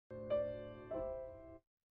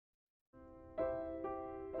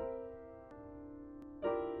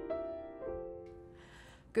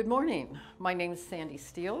Good morning. My name is Sandy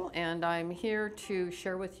Steele, and I'm here to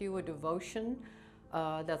share with you a devotion.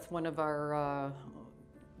 That's one of our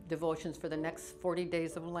devotions for the next 40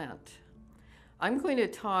 days of Lent. I'm going to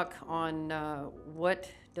talk on what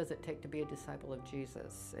does it take to be a disciple of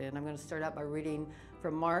Jesus. And I'm going to start out by reading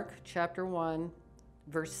from Mark chapter 1,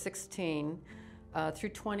 verse 16 through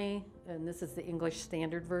 20, and this is the English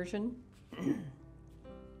Standard Version.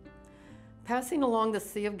 Passing along the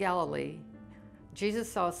Sea of Galilee,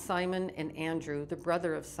 Jesus saw Simon and Andrew, the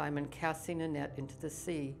brother of Simon, casting a net into the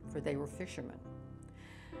sea, for they were fishermen.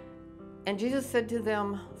 And Jesus said to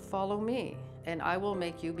them, "Follow me, and I will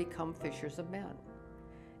make you become fishers of men."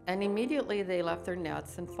 And immediately they left their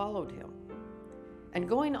nets and followed him. And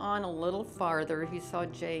going on a little farther, he saw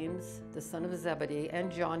James, the son of Zebedee,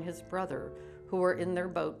 and John, his brother, who were in their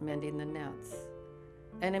boat mending the nets.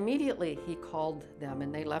 And immediately he called them,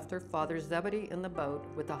 and they left their father Zebedee in the boat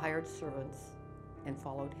with the hired servants and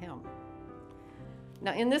followed him.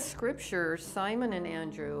 Now in this scripture, Simon and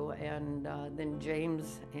Andrew and then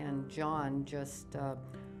James and John just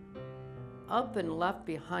up and left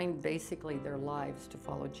behind basically their lives to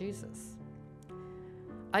follow Jesus.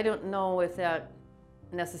 I don't know if that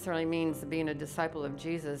necessarily means being a disciple of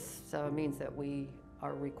Jesus means that we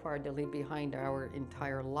are required to leave behind our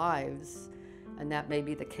entire lives, and that may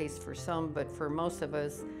be the case for some, but for most of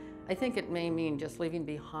us, I think it may mean just leaving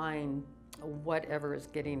behind whatever is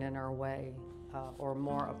getting in our way, or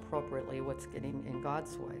more appropriately, what's getting in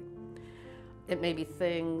God's way. It may be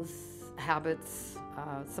things, habits,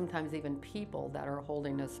 sometimes even people that are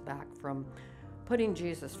holding us back from putting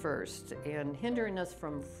Jesus first and hindering us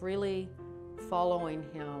from freely following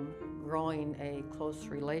him, growing a close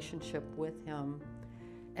relationship with him,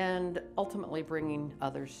 and ultimately bringing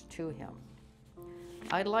others to him.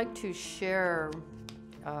 I'd like to share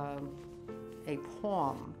a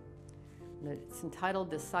poem. It's entitled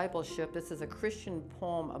Discipleship. This is a Christian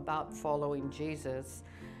poem about following Jesus,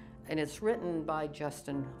 and it's written by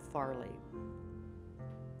Justin Farley.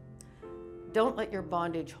 Don't let your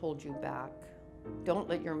bondage hold you back. Don't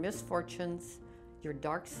let your misfortunes, your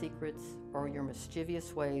dark secrets, or your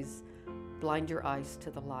mischievous ways blind your eyes to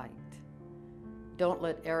the light. Don't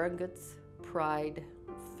let arrogance, pride,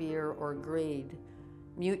 fear, or greed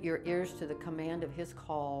mute your ears to the command of his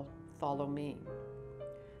call, "Follow me."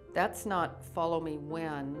 That's not follow me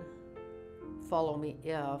when, follow me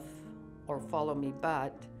if, or follow me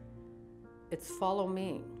but. It's follow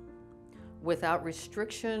me without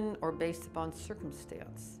restriction or based upon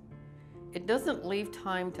circumstance. It doesn't leave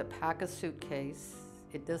time to pack a suitcase.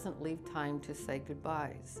 It doesn't leave time to say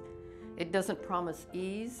goodbyes. It doesn't promise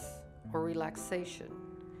ease or relaxation.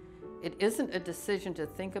 It isn't a decision to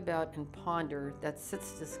think about and ponder that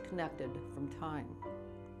sits disconnected from time.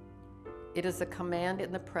 It is a command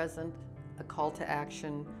in the present, a call to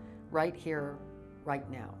action, right here, right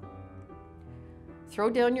now. Throw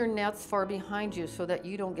down your nets far behind you so that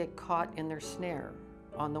you don't get caught in their snare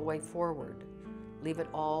on the way forward. Leave it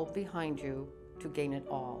all behind you to gain it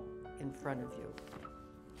all in front of you.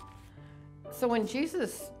 So when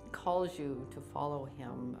Jesus calls you to follow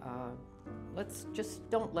him,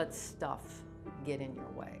 don't let stuff get in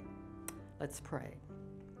your way. Let's pray.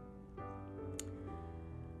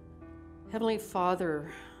 Heavenly Father,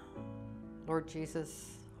 Lord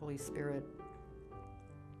Jesus, Holy Spirit,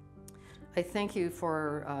 I thank you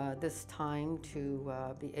for this time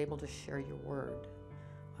to be able to share your word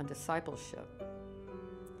on discipleship.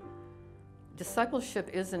 Discipleship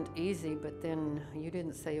isn't easy, but then you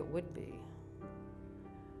didn't say it would be.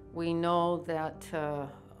 We know that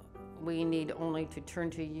we need only to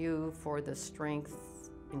turn to you for the strength,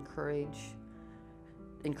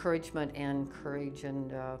 encouragement and courage,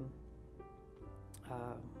 and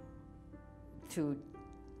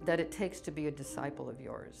that it takes to be a disciple of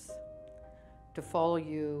yours, to follow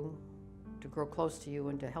you, to grow close to you,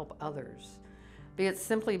 and to help others, be it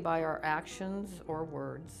simply by our actions or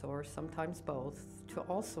words, or sometimes both, to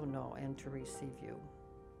also know and to receive you.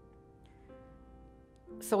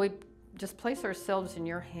 So we just place ourselves in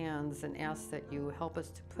your hands and ask that you help us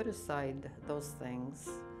to put aside those things,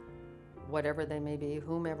 whatever they may be,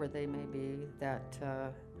 whomever they may be, that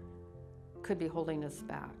could be holding us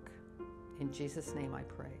back. In Jesus' name I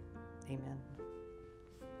pray. Amen.